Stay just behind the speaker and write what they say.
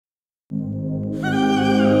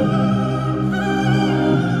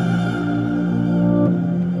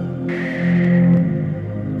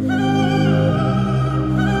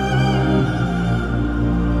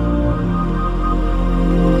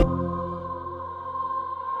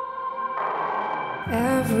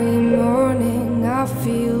Every morning I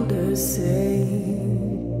feel the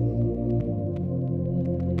same.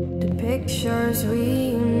 The pictures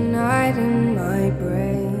reunite in my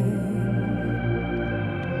brain.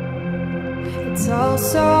 It's all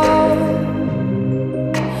so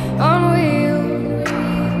unreal.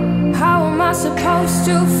 How am I supposed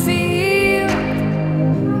to feel?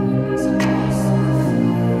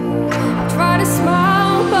 I try to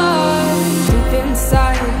smile, but deep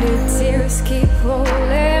inside the tears keep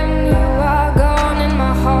rolling. You are gone and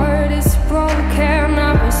my heart is broken.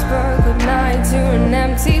 I whisper goodnight to an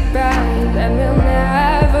empty bed, and we'll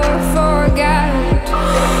never forget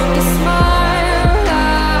the smile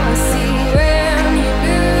I see when you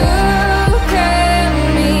look at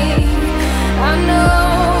me. I know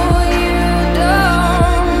you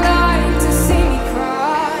don't like to see me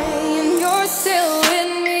cry, and you're still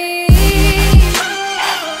with me.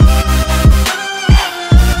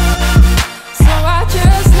 So I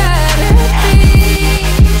just let it be.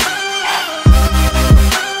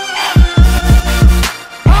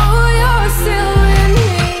 Oh, you're still with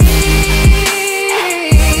me.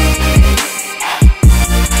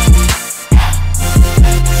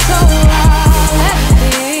 So I'll let it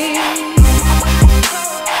be.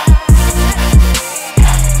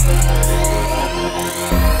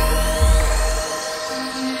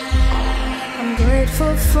 I'm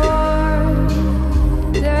grateful for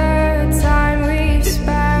the time we've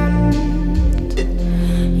spent.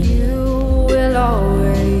 You will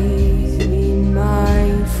always be my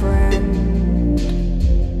friend.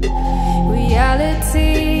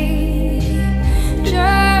 Reality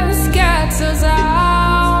just gets us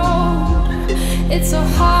out. It's so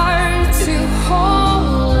hard to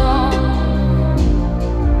hold on.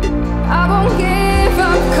 I won't give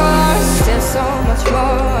up, 'cause there's so much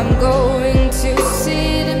more I'm going to see.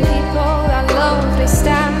 The people I love, they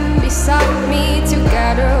stand beside me.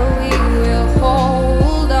 Together we will